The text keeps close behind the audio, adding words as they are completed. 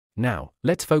Now,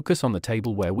 let's focus on the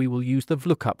table where we will use the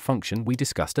VLOOKUP function we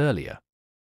discussed earlier.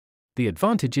 The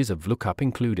advantages of VLOOKUP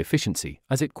include efficiency,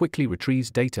 as it quickly retrieves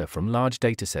data from large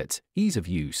datasets, ease of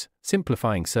use,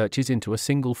 simplifying searches into a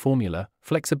single formula,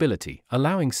 flexibility,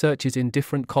 allowing searches in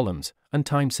different columns, and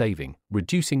time saving,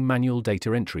 reducing manual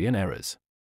data entry and errors.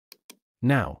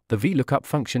 Now, the VLOOKUP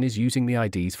function is using the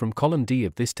IDs from column D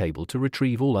of this table to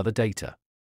retrieve all other data.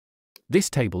 This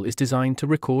table is designed to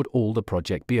record all the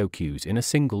project BOQs in a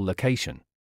single location.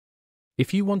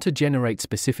 If you want to generate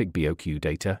specific BOQ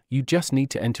data, you just need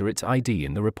to enter its ID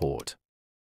in the report.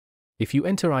 If you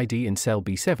enter ID in cell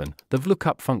B7, the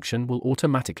VLOOKUP function will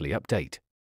automatically update.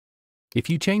 If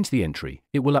you change the entry,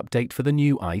 it will update for the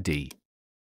new ID.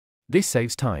 This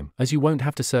saves time, as you won't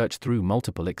have to search through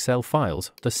multiple Excel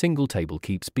files. The single table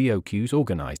keeps BOQs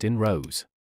organized in rows.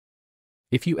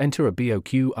 If you enter a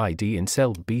BOQ ID in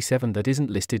cell B7 that isn't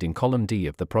listed in column D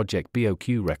of the project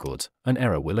BOQ records, an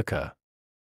error will occur.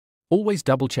 Always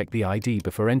double-check the ID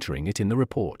before entering it in the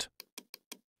report.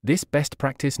 This best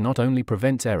practice not only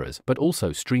prevents errors but also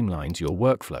streamlines your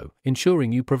workflow,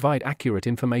 ensuring you provide accurate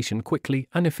information quickly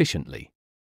and efficiently.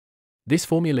 This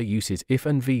formula uses if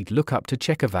and VLOOKUP to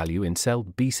check a value in cell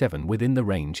B7 within the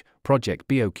range, project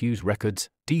BOQs records,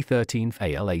 D13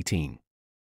 AL18.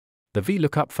 The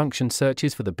VLOOKUP function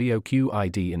searches for the BOQ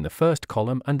ID in the first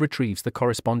column and retrieves the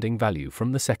corresponding value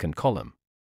from the second column.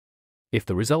 If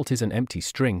the result is an empty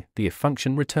string, the if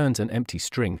function returns an empty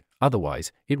string,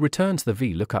 otherwise, it returns the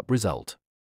VLOOKUP result.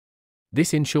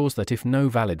 This ensures that if no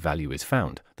valid value is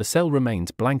found, the cell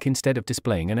remains blank instead of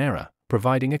displaying an error,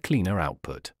 providing a cleaner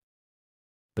output.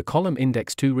 The column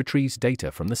index 2 retrieves data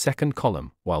from the second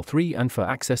column, while 3 and 4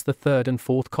 access the third and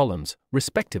fourth columns,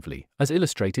 respectively, as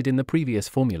illustrated in the previous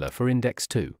formula for index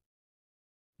 2.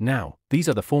 Now, these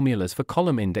are the formulas for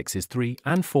column indexes 3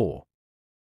 and 4.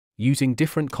 Using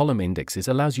different column indexes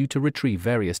allows you to retrieve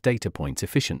various data points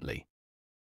efficiently.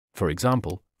 For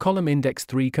example, column index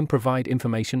 3 can provide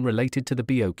information related to the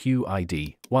BOQ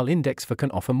ID, while index 4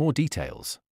 can offer more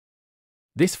details.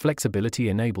 This flexibility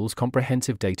enables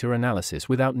comprehensive data analysis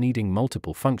without needing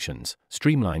multiple functions,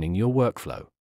 streamlining your workflow.